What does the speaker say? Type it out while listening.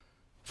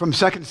From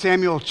 2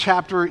 Samuel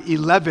chapter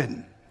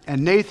 11.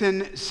 And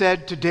Nathan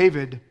said to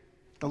David,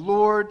 "The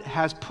Lord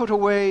has put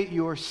away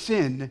your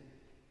sin.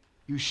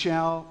 You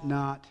shall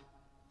not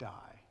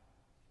die."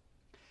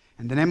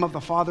 In the name of the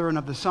Father, and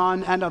of the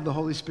Son, and of the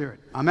Holy Spirit.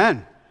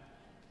 Amen.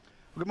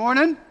 Good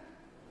morning.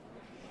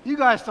 You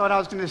guys thought I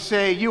was going to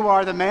say, "You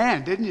are the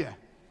man," didn't you?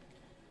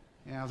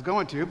 Yeah, I was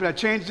going to, but I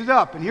changed it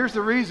up. And here's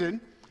the reason.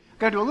 I'm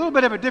going to do a little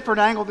bit of a different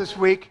angle this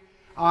week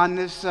on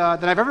this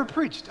than I've ever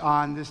preached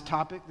on this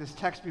topic, this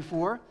text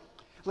before.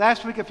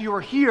 Last week, if you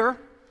were here,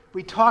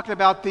 we talked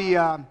about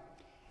the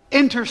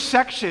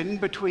intersection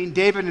between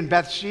David and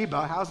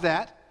Bathsheba. How's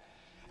that?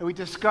 And we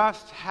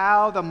discussed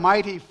how the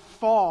mighty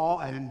fall,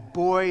 and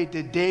boy,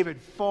 did David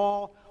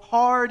fall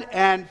hard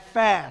and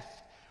fast,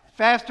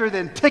 faster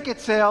than ticket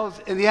sales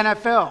in the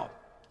NFL.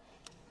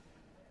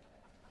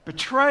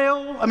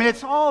 Betrayal, I mean,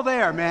 it's all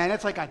there, man.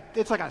 It's like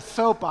a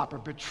soap opera.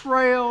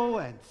 Betrayal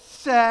and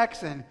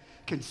sex and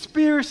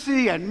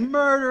conspiracy and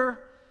murder.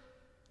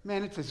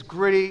 Man, it's this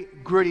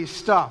gritty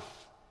stuff.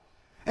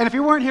 And if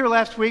you weren't here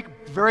last week,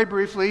 very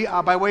briefly,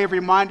 by way of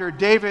reminder,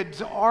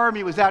 David's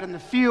army was out in the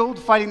field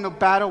fighting the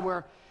battle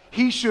where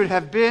he should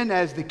have been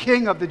as the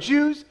king of the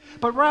Jews,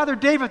 but rather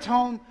David's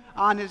home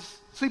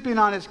sleeping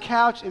on his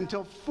couch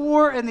until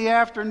 4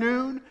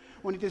 p.m.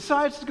 when he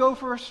decides to go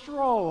for a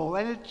stroll.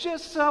 And it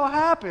just so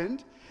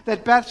happened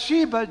that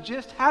Bathsheba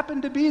just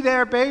happened to be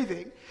there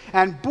bathing.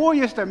 And boy,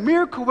 just a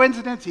mere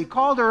coincidence, he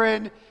called her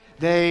in,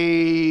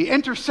 they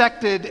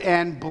intersected,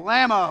 and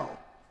blammo.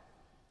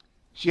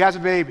 She has a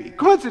baby.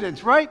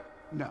 Coincidence, right?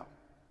 No.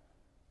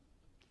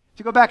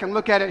 To go back and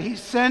look at it, he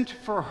sent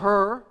for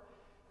her,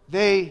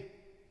 they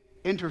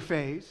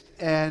interphased,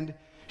 and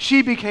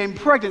she became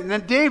pregnant. And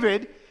then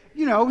David,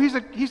 you know, he's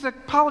a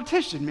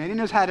politician, man. He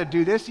knows how to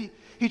do this.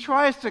 He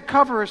tries to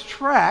cover his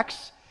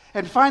tracks,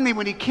 and finally,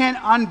 when he can't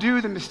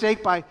undo the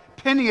mistake by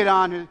pinning it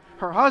on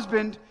her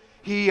husband,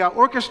 he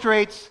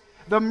orchestrates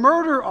the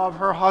murder of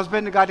her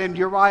husband, a guy named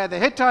Uriah the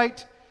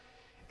Hittite.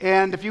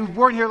 And if you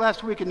weren't here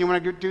last week and you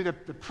want to do the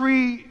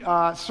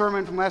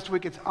pre-sermon from last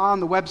week, it's on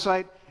the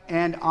website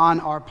and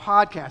on our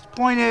podcast.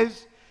 Point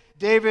is,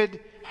 David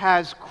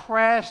has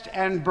crashed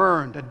and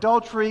burned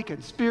adultery,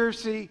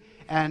 conspiracy,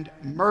 and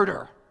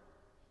murder.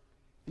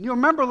 And you'll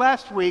remember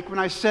last week when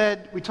I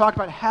said we talked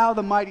about how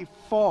the mighty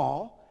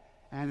fall,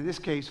 and in this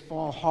case,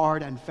 fall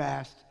hard and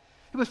fast.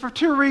 It was for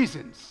two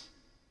reasons.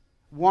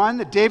 One,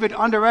 that David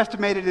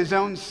underestimated his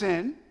own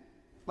sin,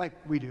 like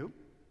we do.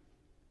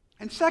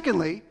 And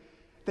secondly,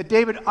 that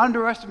David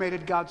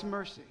underestimated God's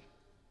mercy.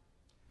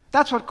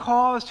 That's what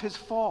caused his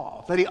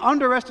fall, that he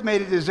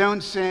underestimated his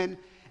own sin,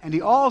 and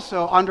he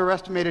also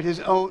underestimated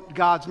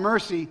God's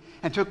mercy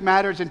and took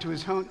matters into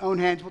his own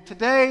hands. Well,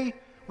 today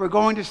we're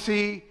going to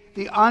see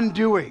the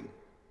undoing.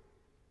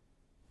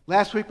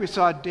 Last week we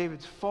saw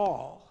David's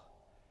fall,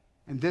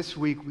 and this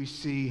week we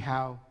see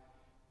how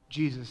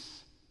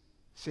Jesus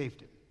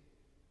saved him.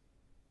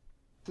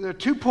 So there are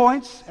 2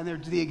 points, and they're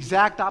the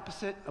exact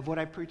opposite of what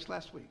I preached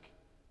last week.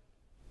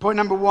 Point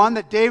number 1,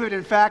 that David,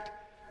 in fact,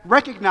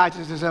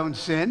 recognizes his own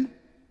sin.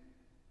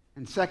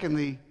 And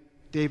secondly,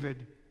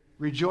 David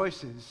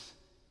rejoices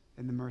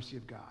in the mercy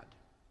of God.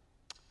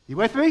 You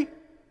with me?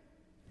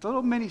 It's a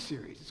little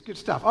mini-series. It's good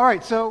stuff. All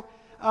right, so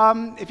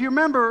if you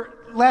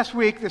remember last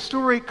week, the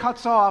story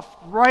cuts off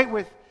right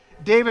with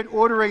David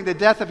ordering the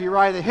death of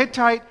Uriah the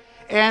Hittite,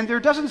 and there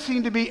doesn't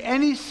seem to be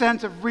any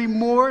sense of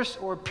remorse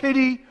or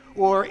pity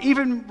or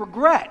even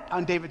regret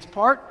on David's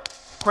part.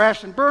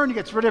 Crash and burn, he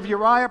gets rid of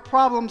Uriah,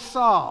 problem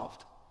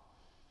solved.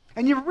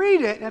 And you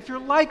read it, and if you're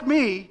like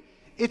me,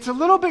 it's a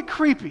little bit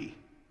creepy.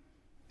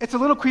 It's a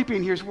little creepy,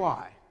 and here's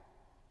why.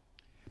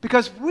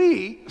 Because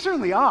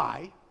certainly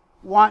I,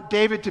 want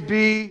David to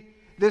be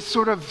this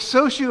sort of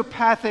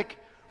sociopathic,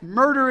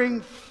 murdering,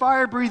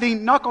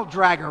 fire-breathing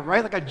knuckle-dragger,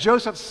 right? Like a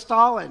Joseph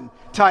Stalin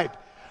type.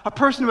 A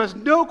person who has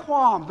no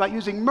qualms about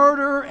using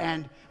murder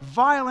and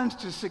violence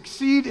to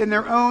succeed in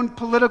their own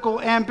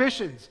political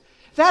ambitions.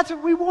 That's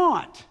what we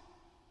want.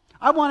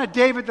 I want a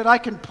David that I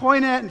can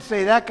point at and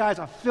say, that guy's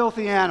a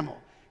filthy animal.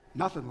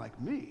 Nothing like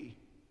me.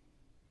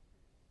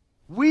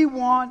 We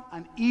want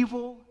an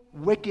evil,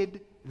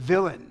 wicked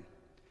villain.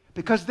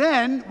 Because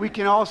then we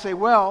can all say,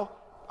 well,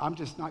 I'm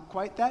just not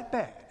quite that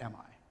bad, am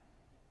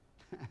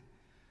I?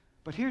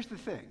 But here's the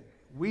thing.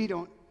 We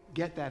don't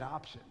get that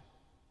option.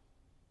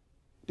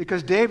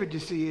 Because David, you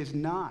see,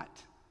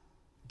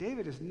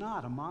 David is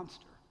not a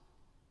monster.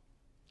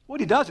 What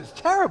he does is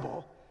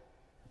terrible,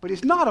 but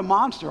he's not a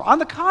monster. On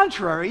the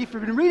contrary, if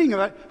we've been reading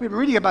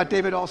about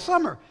David all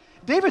summer,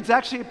 David's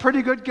actually a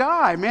pretty good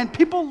guy, man.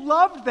 People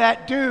loved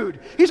that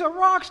dude. He's a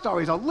rock star.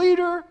 He's a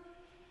leader.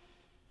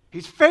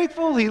 He's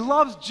faithful. He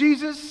loves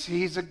Jesus.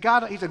 He's a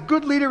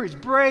good leader. He's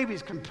brave.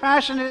 He's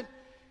compassionate.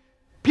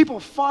 People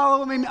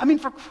follow him. I mean,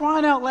 for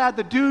crying out loud,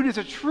 the dude is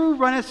a true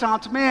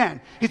Renaissance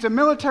man. He's a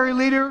military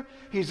leader.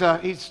 He's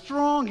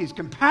strong. He's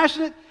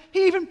compassionate.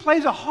 He even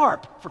plays a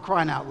harp, for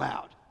crying out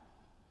loud.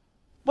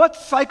 What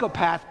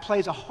psychopath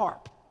plays a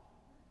harp?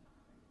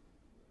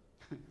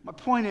 My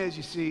point is,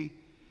 you see,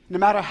 no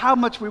matter how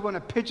much we want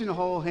to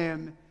pigeonhole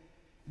him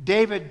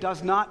David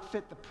does not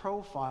fit the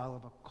profile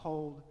of a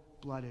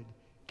cold-blooded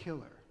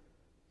killer.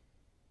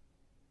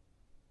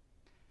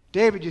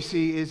 David, you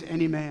see, is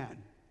any man.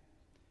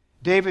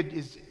 David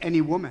is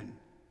any woman.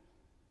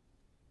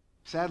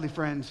 Sadly,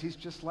 friends, he's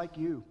just like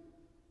you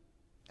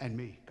and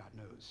me, God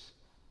knows.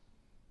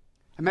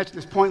 I mentioned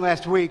this point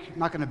last week. I'm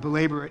not going to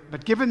belabor it,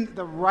 but given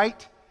the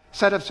right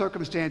set of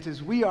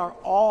circumstances, we are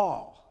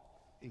all,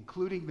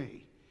 including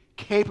me,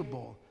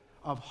 capable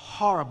of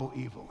horrible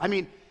evil. I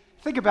mean,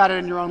 think about it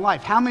in your own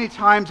life. How many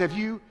times have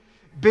you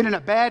been in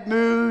a bad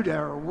mood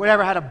or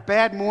whatever, had a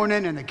bad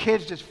morning, and the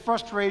kids just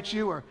frustrate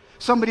you, or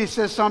somebody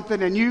says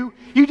something and you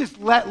just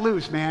let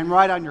loose, man,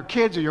 right on your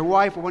kids or your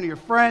wife or one of your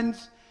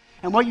friends,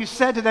 and what you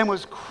said to them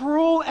was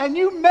cruel, and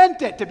you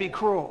meant it to be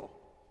cruel.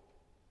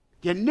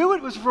 You knew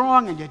it was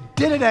wrong, and you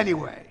did it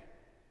anyway.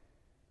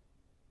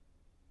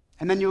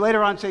 And then you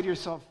later on say to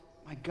yourself,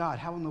 my God,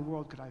 how in the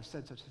world could I have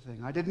said such a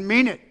thing? I didn't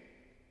mean it.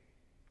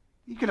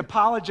 You can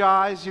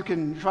apologize, you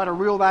can try to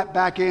reel that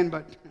back in,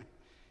 but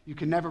you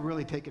can never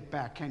really take it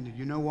back, can you?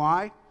 You know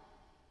why?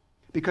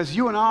 Because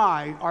you and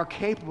I are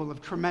capable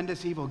of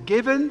tremendous evil,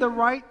 given the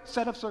right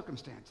set of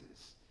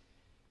circumstances.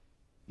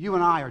 You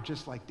and I are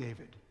just like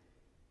David.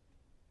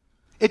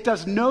 It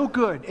does no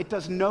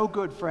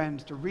good,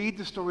 friends, to read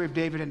the story of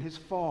David and his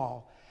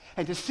fall,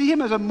 and to see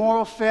him as a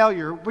moral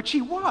failure, which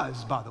he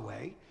was, by the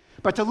way,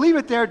 but to leave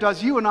it there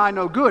does you and I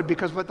no good,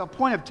 because what the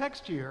point of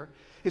text here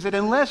is that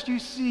unless you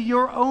see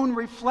your own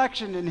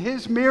reflection in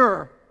his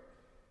mirror,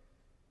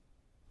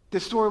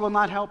 this story will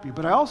not help you.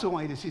 But I also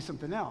want you to see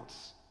something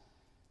else,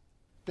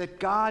 that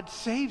God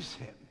saves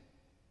him,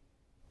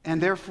 and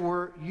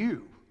therefore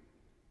you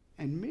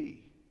and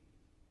me.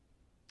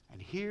 And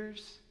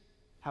here's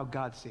how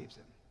God saves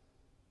him.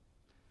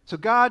 So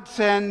God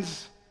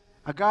sends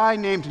a guy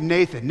named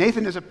Nathan.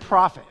 Nathan is a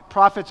prophet.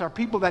 Prophets are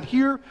people that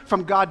hear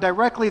from God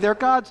directly. They're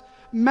God's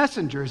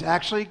messengers,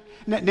 actually.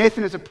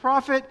 Nathan is a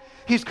prophet.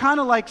 He's kind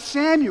of like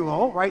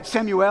Samuel, right?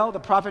 Samuel, the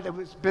prophet that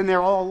has been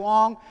there all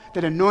along,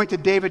 that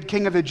anointed David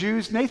king of the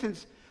Jews.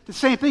 Nathan's the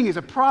same thing. He's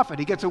a prophet.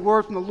 He gets a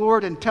word from the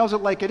Lord and tells it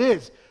like it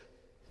is.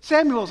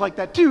 Samuel's like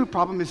that too.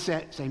 Problem is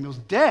Samuel's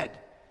dead,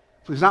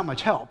 so he's not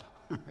much help,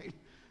 right?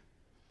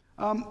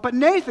 But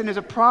Nathan is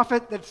a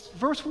prophet that's,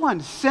 verse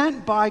 1,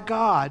 sent by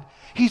God.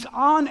 He's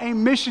on a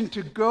mission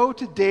to go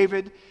to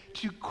David,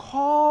 to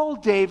call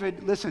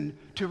David, listen,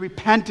 to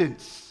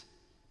repentance.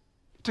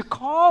 To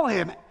call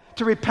him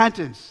to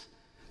repentance.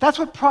 That's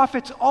what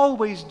prophets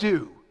always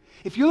do.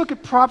 If you look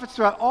at prophets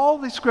throughout all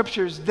the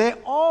scriptures,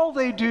 all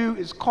they do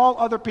is call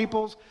other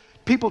people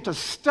to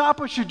stop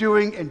what you're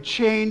doing and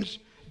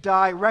change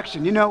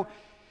direction. You know,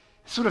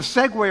 sort of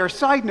segue or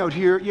side note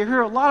here, you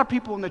hear a lot of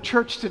people in the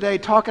church today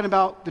talking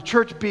about the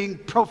church being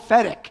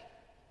prophetic,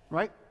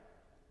 right?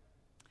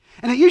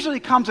 And it usually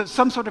comes with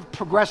some sort of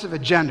progressive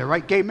agenda,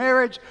 right? Gay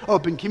marriage,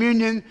 open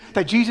communion,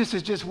 that Jesus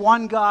is just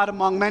one God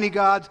among many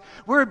gods.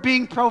 We're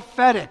being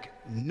prophetic.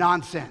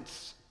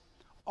 Nonsense.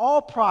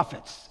 All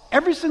prophets,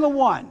 every single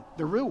one,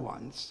 the real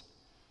ones,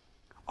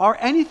 are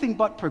anything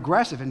but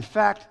progressive. In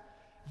fact,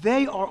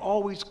 they are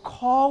always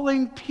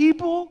calling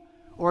people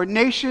or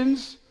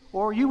nations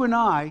or you and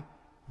I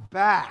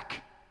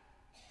back.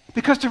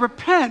 Because to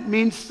repent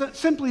means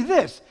simply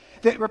this.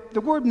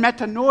 The word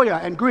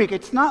metanoia in Greek,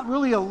 it's not a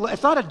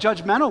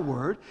judgmental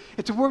word.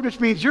 It's a word which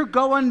means you're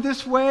going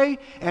this way,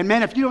 and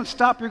man, if you don't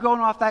stop, you're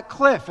going off that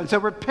cliff. And so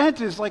repent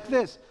is like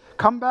this.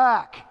 Come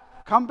back.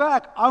 Come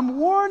back. I'm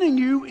warning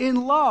you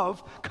in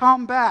love.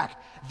 Come back.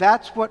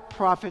 That's what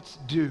prophets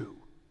do.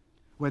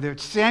 Whether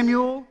it's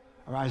Samuel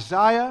or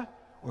Isaiah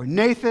or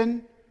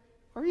Nathan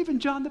or even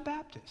John the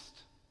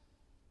Baptist.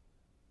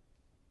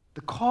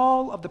 The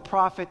call of the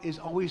prophet is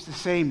always the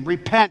same.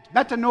 Repent.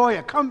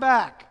 Metanoia. Come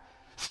back.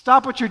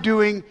 Stop what you're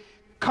doing.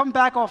 Come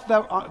back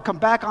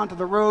onto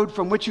the road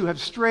from which you have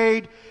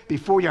strayed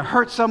before you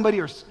hurt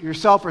somebody or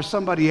yourself or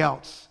somebody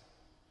else.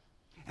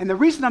 And the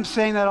reason I'm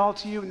saying that all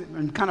to you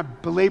and kind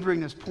of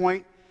belaboring this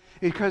point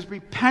is because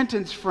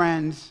repentance,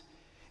 friends,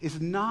 is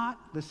not,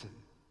 listen,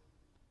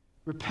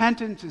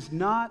 repentance is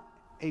not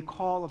a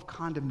call of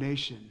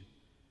condemnation,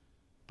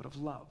 but of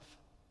love.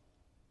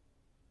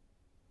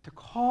 To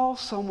call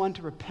someone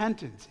to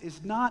repentance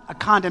is not a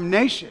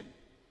condemnation,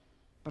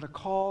 but a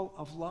call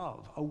of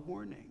love, a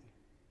warning.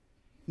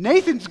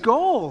 Nathan's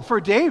goal for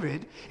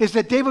David is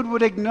that David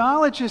would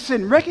acknowledge his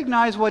sin,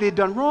 recognize what he had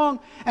done wrong,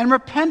 and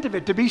repent of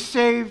it to be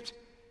saved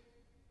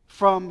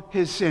from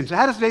his sin. So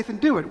how does Nathan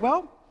do it?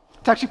 Well,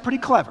 it's actually pretty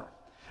clever.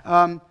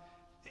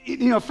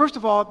 First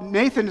of all,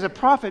 Nathan is a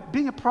prophet.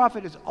 Being a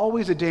prophet is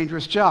always a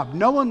dangerous job.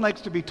 No one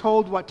likes to be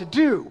told what to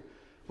do,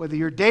 whether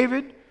you're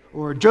David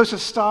or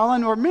Joseph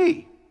Stalin or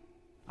me.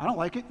 I don't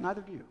like it,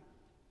 neither do you.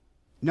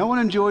 No one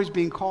enjoys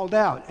being called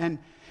out. And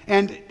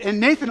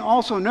Nathan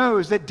also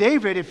knows that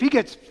David, if he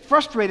gets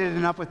frustrated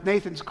enough with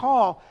Nathan's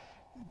call,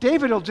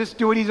 David will just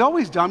do what he's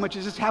always done, which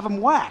is just have him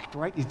whacked,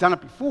 right? He's done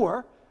it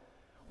before.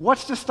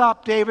 What's to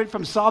stop David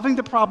from solving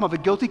the problem of a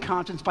guilty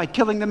conscience by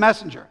killing the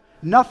messenger?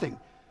 Nothing.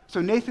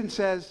 So Nathan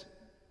says,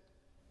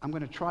 I'm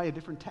going to try a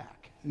different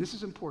tack. And this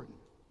is important.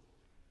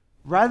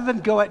 Rather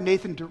than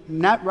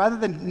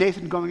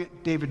Nathan going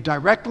at David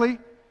directly,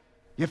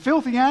 you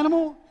filthy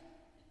animal,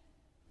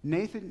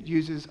 Nathan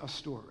uses a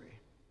story.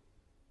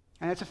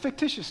 And it's a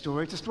fictitious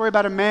story. It's a story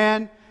about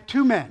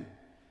two men.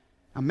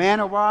 A man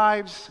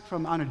arrives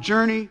on a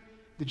journey.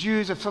 The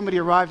Jews, if somebody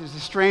arrived as a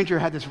stranger,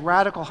 had this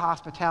radical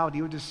hospitality.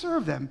 He would just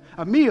serve them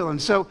a meal.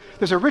 And so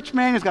there's a rich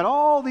man who's got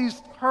all these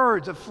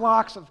herds of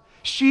flocks of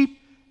sheep,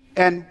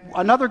 and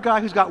another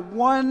guy who's got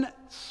one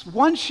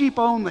sheep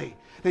only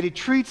that he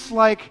treats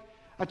like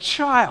a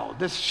child.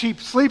 This sheep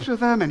sleeps with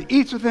him and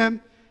eats with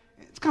him.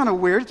 It's kind of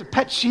weird. It's a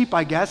pet sheep,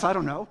 I guess. I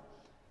don't know.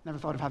 Never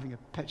thought of having a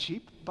pet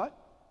sheep, but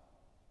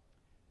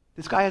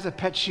this guy has a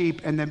pet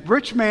sheep, and the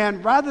rich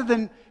man, rather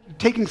than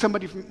taking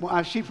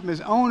a sheep from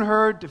his own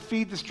herd to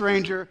feed the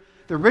stranger,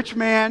 the rich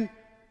man,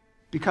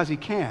 because he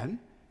can,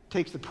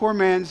 takes the poor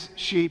man's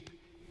sheep,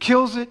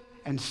 kills it,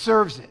 and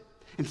serves it.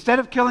 Instead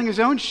of killing his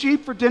own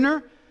sheep for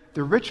dinner,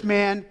 the rich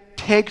man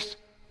takes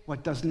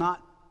what does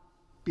not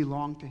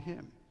belong to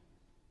him.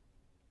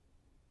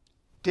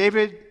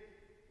 David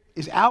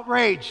is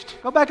outraged.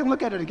 Go back and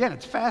look at it again.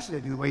 It's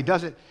fascinating the way he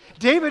does it.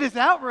 David is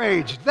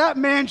outraged. That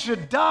man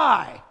should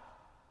die.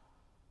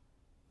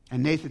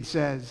 And Nathan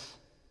says,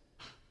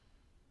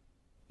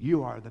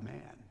 "You are the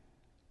man."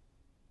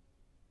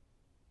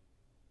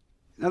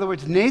 In other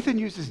words, Nathan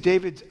uses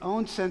David's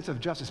own sense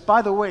of justice.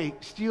 By the way,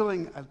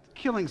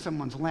 killing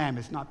someone's lamb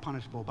is not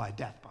punishable by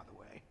death, by the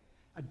way.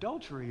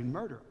 Adultery and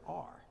murder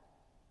are.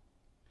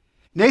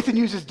 Nathan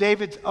uses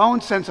David's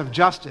own sense of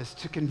justice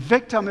to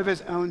convict him of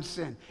his own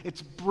sin.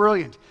 It's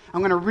brilliant.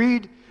 I'm going to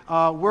read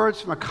words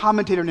from a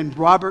commentator named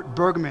Robert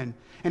Bergman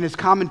in his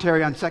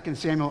commentary on 2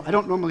 Samuel. I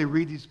don't normally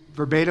read these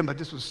verbatim, but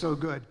this was so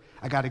good,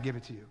 I got to give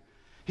it to you.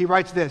 He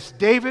writes this: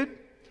 David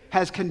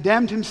has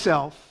condemned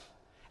himself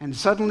and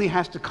suddenly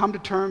has to come to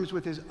terms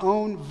with his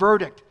own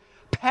verdict,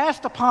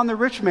 passed upon the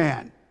rich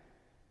man,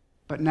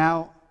 but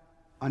now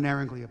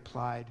unerringly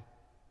applied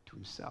to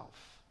himself.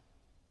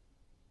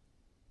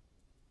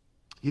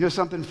 You know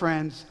something,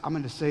 friends? I'm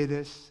going to say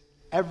this.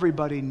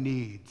 Everybody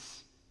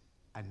needs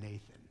a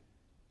Nathan.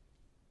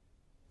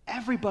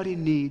 Everybody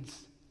needs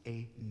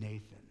a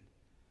Nathan.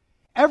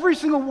 Every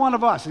single one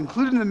of us,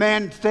 including the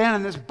man standing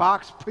in this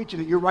box preaching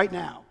at you right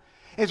now,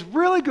 is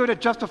really good at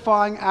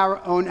justifying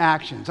our own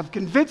actions, of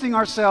convincing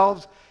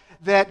ourselves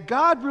that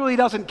God really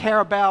doesn't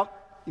care about,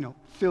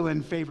 fill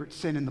in favorite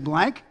sin in the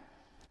blank.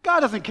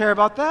 God doesn't care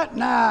about that.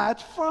 Nah,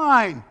 it's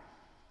fine.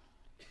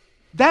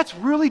 That's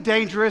really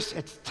dangerous.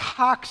 It's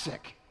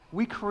toxic.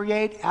 We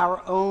create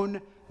our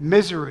own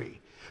misery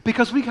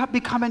because we have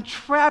become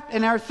entrapped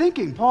in our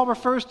thinking. Paul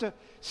refers to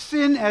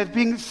sin as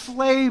being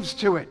slaves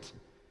to it.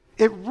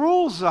 It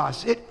rules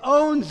us. It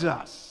owns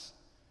us.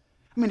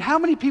 I mean, how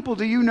many people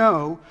do you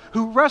know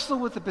who wrestle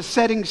with the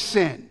besetting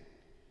sin,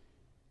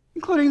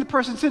 including the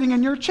person sitting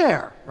in your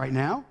chair right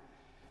now?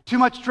 Too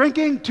much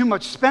drinking, too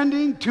much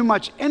spending, too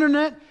much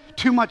internet,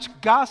 too much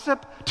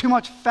gossip, too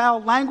much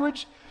foul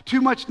language,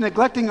 too much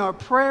neglecting our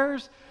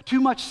prayers, too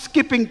much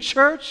skipping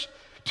church,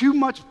 too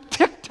much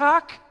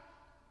TikTok,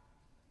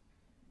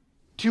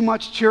 too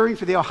much cheering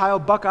for the Ohio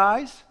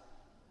Buckeyes.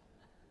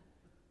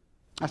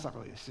 That's not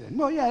really a sin.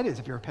 Well, yeah, it is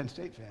if you're a Penn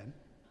State fan.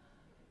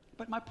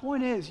 But my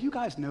point is, you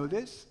guys know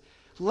this.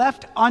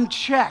 Left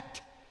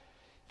unchecked,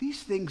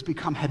 these things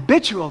become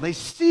habitual. They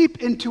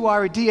seep into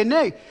our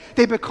DNA.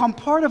 They become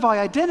part of our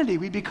identity.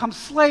 We become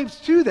slaves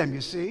to them,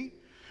 you see.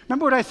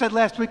 Remember what I said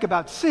last week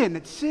about sin,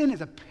 that sin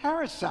is a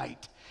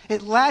parasite.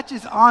 It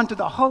latches onto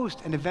the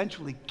host and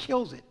eventually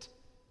kills it.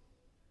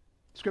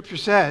 Scripture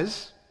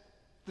says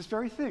this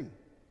very thing.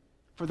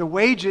 For the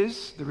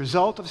wages, the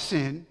result of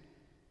sin,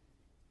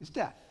 is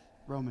death.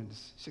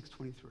 Romans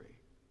 6:23.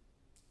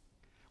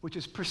 Which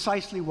is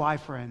precisely why,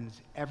 friends,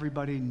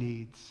 everybody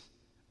needs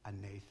a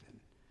Nathan.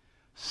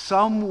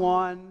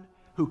 Someone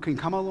who can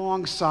come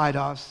alongside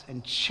us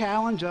and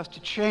challenge us to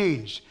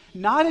change.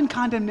 Not in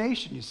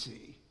condemnation, you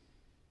see,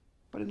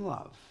 but in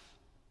love.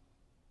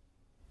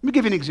 Let me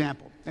give you an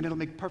example, and it'll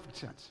make perfect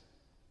sense.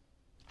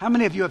 How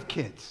many of you have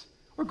kids?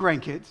 Or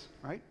grandkids,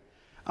 right?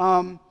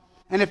 And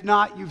if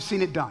not, you've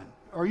seen it done.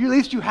 Or at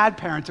least you had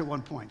parents at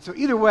one point. So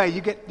either way,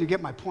 you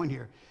get my point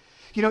here.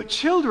 Our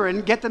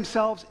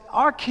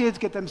kids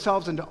get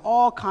themselves into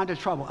all kinds of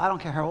trouble. I don't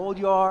care how old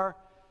you are.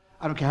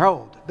 I don't care how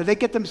old. But they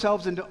get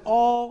themselves into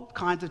all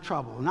kinds of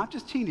trouble, not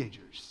just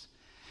teenagers.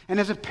 And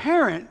as a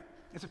parent,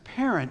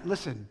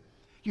 listen,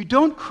 you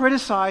don't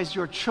criticize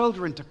your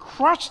children to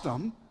crush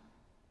them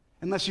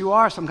unless you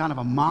are some kind of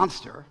a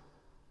monster.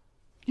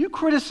 You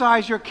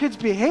criticize your kids'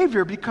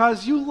 behavior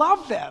because you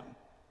love them.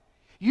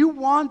 You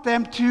want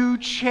them to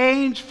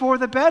change for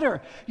the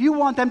better. You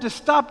want them to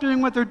stop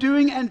doing what they're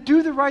doing and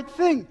do the right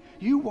thing.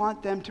 You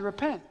want them to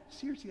repent.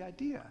 See, here's the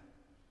idea.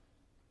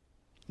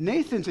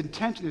 Nathan's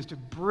intention is to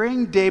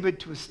bring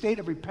David to a state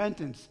of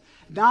repentance,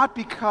 not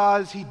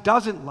because he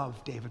doesn't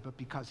love David, but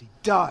because he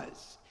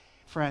does.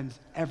 Friends,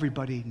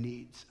 everybody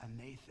needs a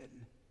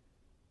Nathan.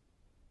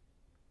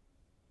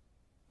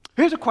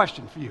 Here's a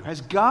question for you.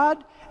 Has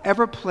God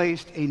ever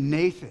placed a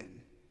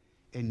Nathan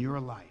in your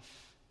life?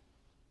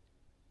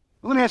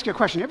 Well, let me ask you a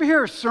question. You ever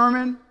hear a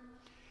sermon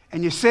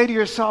and you say to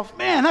yourself,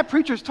 man, that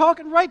preacher's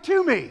talking right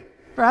to me?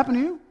 Ever happened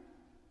to you?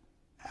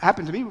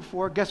 Happened to me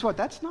before. Guess what?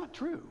 That's not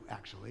true,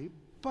 actually.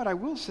 But I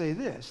will say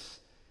this.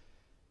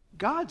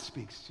 God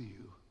speaks to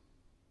you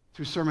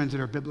through sermons that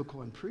are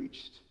biblical and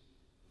preached.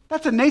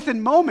 That's a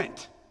Nathan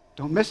moment.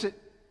 Don't miss it.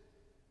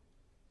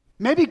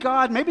 Maybe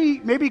God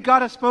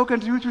has spoken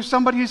to you through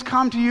somebody who's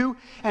come to you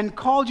and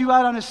called you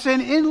out on a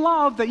sin in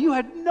love that you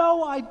had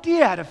no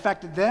idea had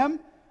affected them.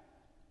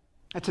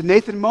 That's a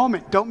Nathan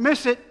moment. Don't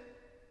miss it.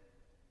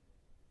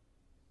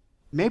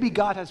 Maybe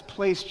God has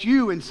placed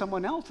you in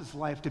someone else's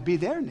life to be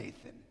their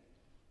Nathan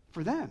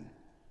for them.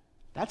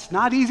 That's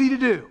not easy to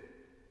do.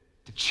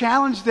 To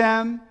challenge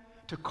them,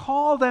 to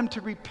call them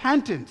to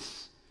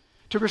repentance,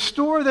 to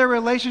restore their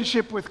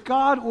relationship with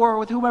God or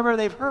with whomever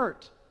they've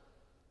hurt.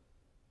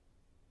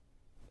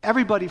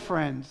 Everybody,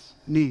 friends,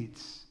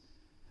 needs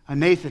a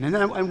Nathan. And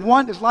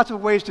there's lots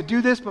of ways to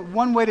do this, but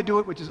one way to do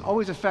it, which is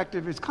always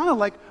effective, is kind of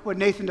like what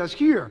Nathan does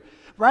here.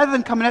 Rather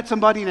than coming at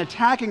somebody and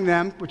attacking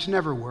them, which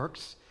never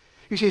works,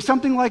 you say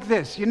something like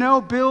this. You know,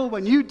 Bill,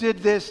 when you did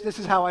this, this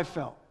is how I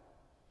felt.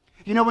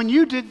 You know, when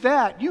you did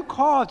that, you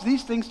caused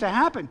these things to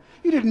happen.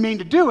 You didn't mean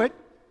to do it,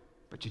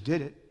 but you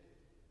did it.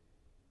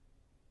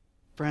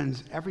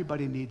 Friends,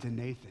 everybody needs a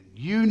Nathan.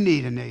 You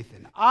need a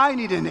Nathan. I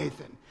need a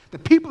Nathan. The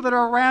people that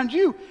are around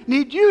you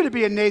need you to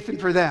be a Nathan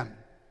for them,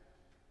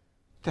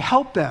 to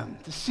help them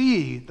to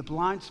see the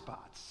blind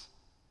spots.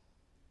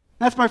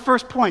 That's my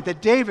first point,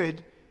 that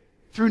David,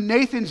 through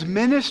Nathan's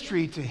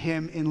ministry to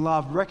him in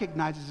love,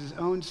 recognizes his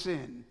own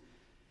sin.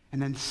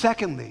 And then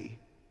secondly,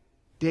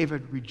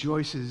 David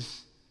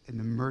rejoices in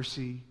the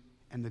mercy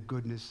and the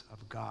goodness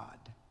of God.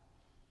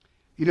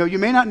 You know, you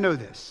may not know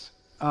this,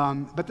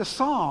 but the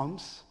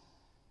Psalms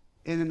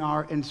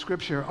in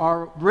Scripture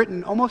are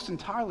written almost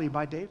entirely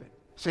by David.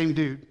 Same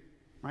dude,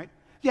 right?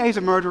 Yeah, he's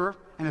a murderer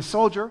and a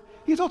soldier.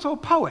 He's also a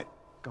poet,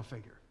 go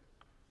figure.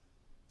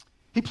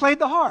 He played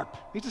the harp.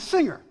 He's a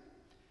singer.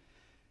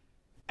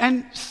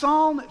 And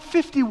Psalm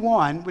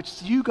 51,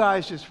 which you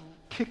guys just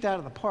kicked out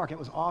of the park, it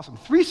was awesome.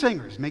 3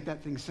 singers make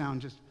that thing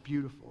sound just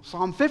beautiful.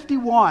 Psalm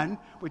 51,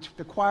 which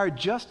the choir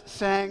just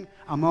sang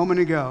a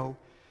moment ago,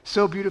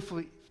 so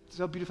beautifully,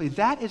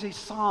 that is a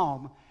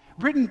psalm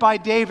written by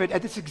David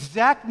at this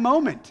exact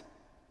moment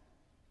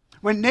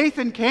when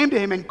Nathan came to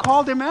him and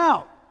called him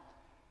out.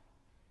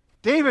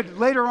 David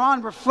later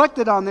on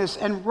reflected on this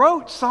and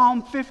wrote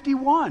Psalm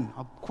 51.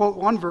 I'll quote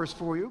one verse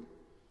for you.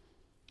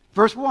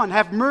 Verse 1,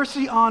 have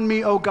mercy on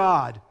me, O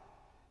God.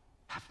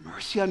 Have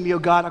mercy on me, O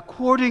God,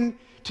 according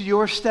to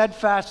your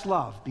steadfast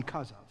love,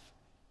 because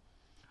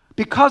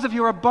of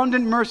your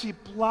abundant mercy,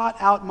 blot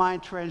out my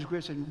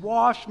transgression.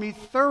 Wash me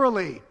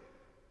thoroughly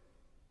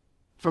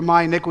from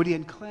my iniquity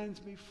and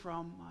cleanse me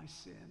from my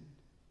sin.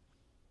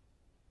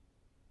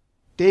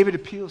 David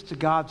appeals to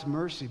God's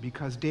mercy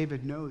because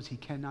David knows he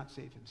cannot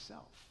save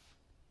himself.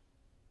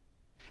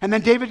 And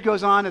then David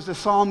goes on as the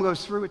psalm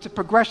goes through. It's a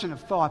progression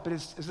of thought, but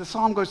as the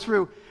psalm goes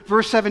through,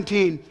 verse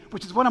 17,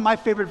 which is one of my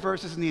favorite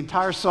verses in the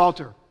entire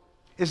Psalter,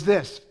 is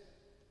this.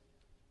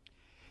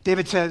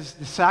 David says,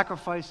 the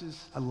sacrifices,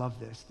 I love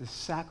this, the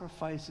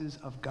sacrifices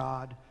of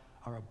God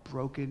are a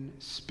broken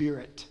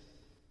spirit.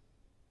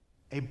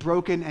 A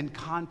broken and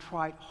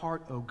contrite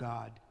heart, O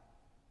God,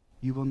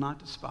 you will not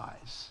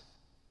despise.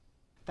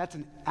 That's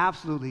an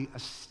absolutely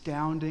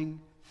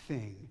astounding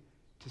thing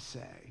to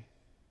say.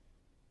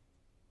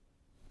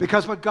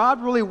 Because what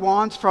God really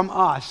wants from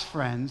us,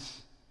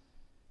 friends,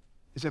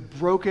 is a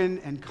broken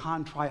and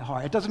contrite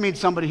heart. It doesn't mean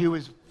somebody who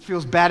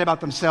feels bad about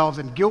themselves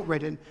and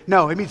guilt-ridden.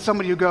 No, it means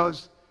somebody who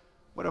goes,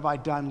 what have I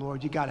done,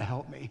 Lord? You got to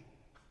help me.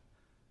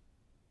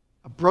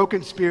 A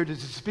broken spirit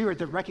is a spirit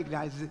that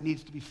recognizes it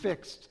needs to be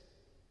fixed.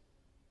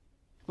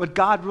 What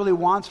God really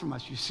wants from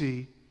us, you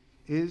see,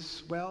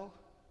 is, well,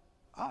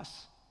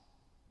 us.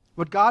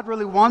 What God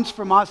really wants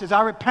from us is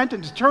our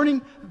repentance,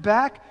 turning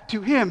back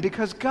to Him,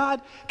 because God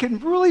can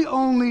really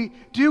only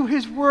do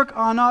His work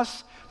on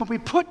us when we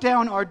put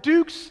down our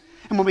dukes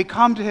and when we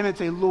come to Him and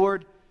say,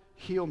 Lord,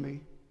 heal me.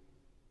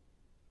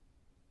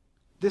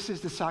 This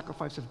is the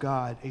sacrifice of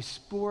God, a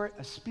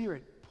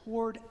spirit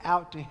poured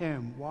out to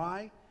Him.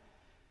 Why?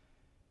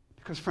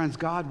 Because, friends,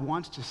 God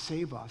wants to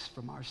save us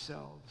from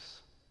ourselves.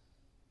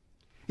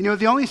 You know,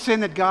 the only sin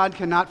that God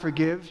cannot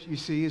forgive, you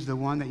see, is the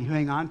one that you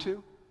hang on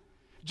to.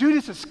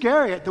 Judas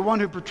Iscariot, the one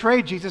who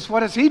betrayed Jesus,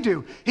 what does he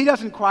do? He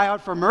doesn't cry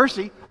out for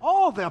mercy.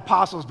 All the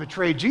apostles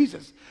betrayed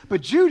Jesus.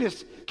 But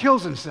Judas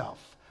kills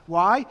himself.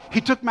 Why? He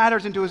took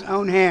matters into his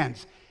own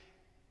hands.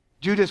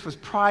 Judas was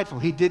prideful.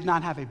 He did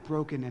not have a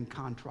broken and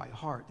contrite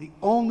heart. The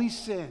only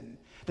sin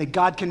that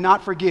God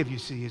cannot forgive, you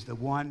see, is the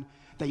one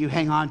that you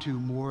hang on to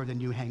more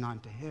than you hang on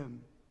to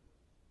Him.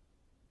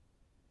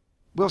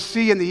 We'll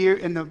see in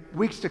the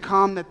weeks to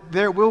come that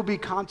there will be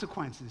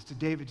consequences to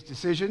David's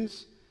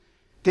decisions.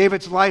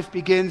 David's life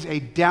begins a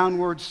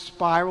downward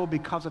spiral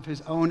because of his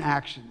own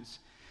actions.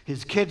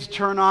 His kids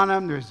turn on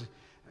him.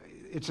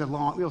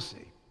 We'll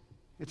see.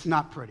 It's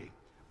not pretty,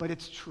 but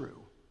it's true.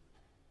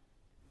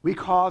 We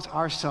cause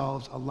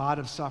ourselves a lot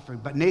of suffering.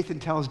 But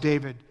Nathan tells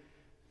David,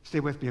 Stay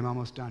with me, I'm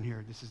almost done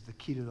here. This is the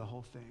key to the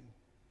whole thing.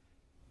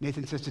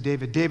 Nathan says to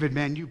David, David,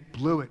 man, you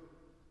blew it.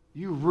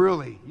 You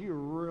really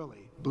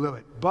blew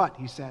it. But,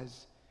 he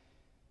says,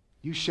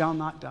 you shall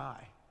not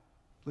die.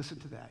 Listen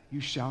to that.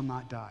 You shall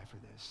not die for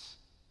this.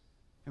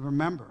 And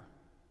remember,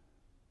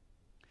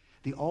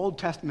 the Old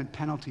Testament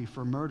penalty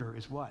for murder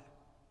is what?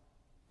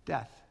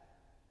 Death.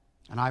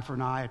 An eye for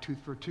an eye, a tooth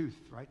for a tooth,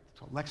 right?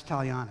 So lex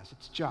talionis,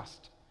 it's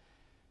just.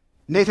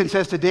 Nathan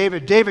says to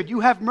David, David,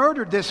 you have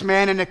murdered this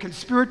man in a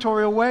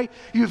conspiratorial way.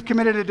 You have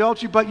committed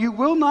adultery, but you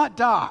will not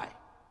die.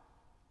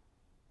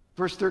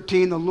 Verse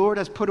 13, the Lord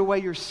has put away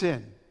your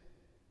sin,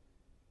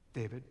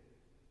 David.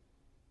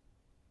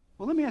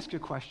 Well, let me ask you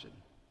a question.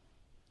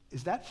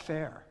 Is that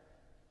fair?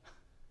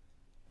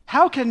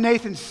 How can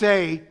Nathan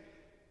say,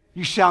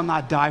 you shall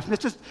not die from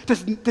this?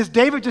 Does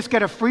David just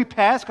get a free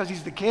pass because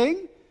he's the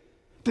king?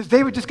 Does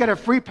David just get a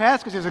free pass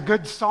because he's a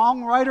good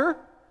songwriter?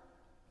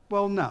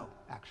 Well, no,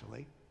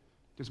 actually.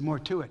 There's more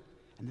to it,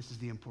 and this is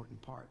the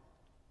important part.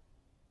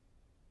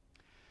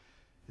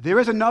 There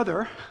is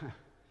another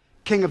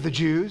king of the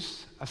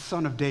Jews, a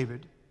son of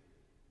David.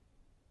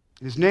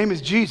 His name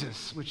is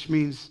Jesus, which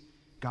means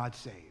God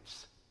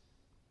saves.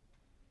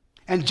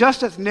 And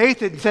just as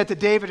Nathan said to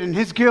David in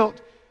his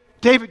guilt,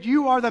 David,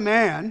 you are the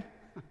man.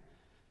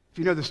 If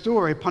you know the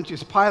story,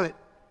 Pontius Pilate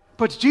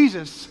puts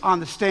Jesus on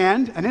the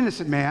stand, an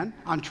innocent man,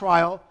 on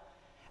trial,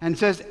 and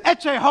says,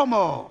 Ecce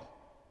homo,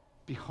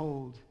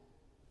 behold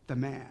the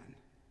man.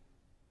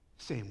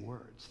 Same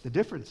words. The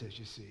difference is,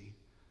 you see,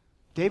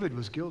 David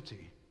was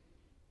guilty.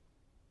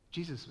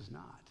 Jesus was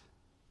not.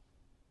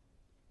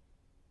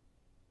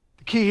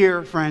 The key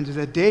here, friends, is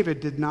that David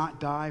did not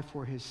die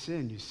for his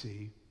sin, you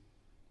see,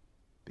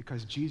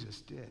 because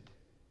Jesus did.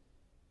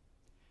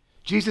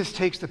 Jesus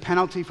takes the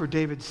penalty for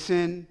David's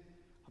sin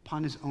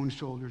upon his own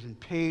shoulders and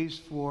pays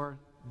for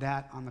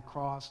that on the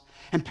cross,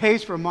 and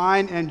pays for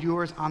mine and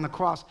yours on the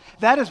cross.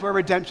 That is where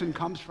redemption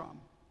comes from.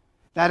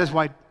 That is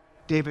why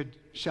David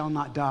shall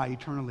not die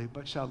eternally,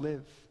 but shall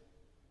live.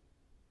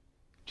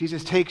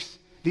 Jesus takes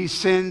these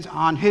sins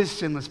on his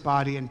sinless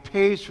body and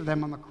pays for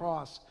them on the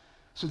cross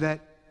so that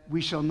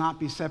we shall not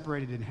be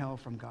separated in hell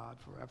from God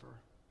forever.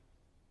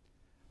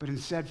 But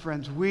instead,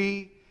 friends,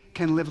 we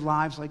can live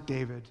lives like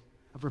David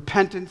of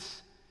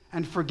repentance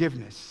and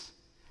forgiveness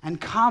and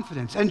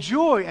confidence and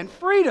joy and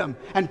freedom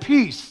and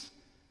peace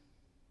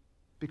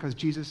because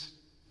Jesus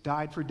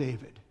died for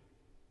David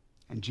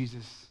and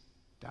Jesus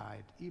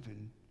died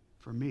even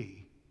for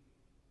me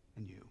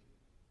and you.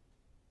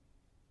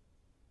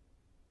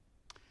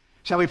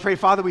 Shall we pray?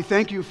 Father, we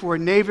thank you for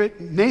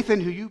Nathan,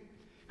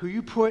 who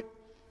you put,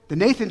 the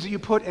Nathans who you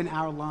put in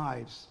our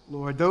lives,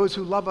 Lord. Those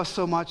who love us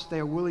so much, they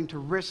are willing to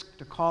risk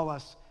to call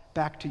us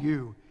back to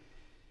you.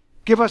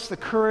 Give us the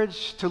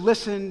courage to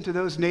listen to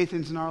those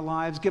Nathans in our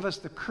lives. Give us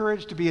the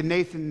courage to be a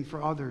Nathan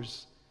for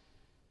others.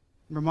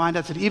 Remind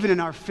us that even in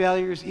our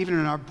failures, even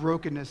in our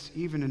brokenness,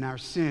 even in our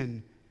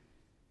sin,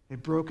 a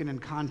broken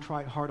and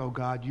contrite heart, oh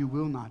God, you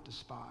will not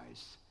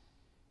despise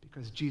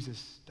because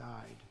Jesus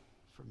died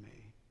for me.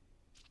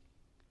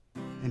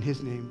 In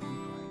his name we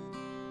pray.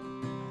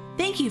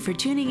 Thank you for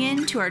tuning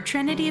in to our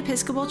Trinity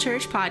Episcopal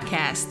Church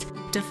podcast.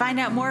 To find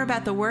out more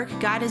about the work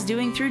God is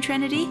doing through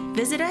Trinity,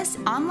 visit us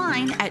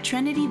online at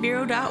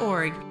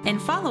trinityburo.org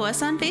and follow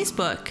us on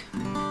Facebook.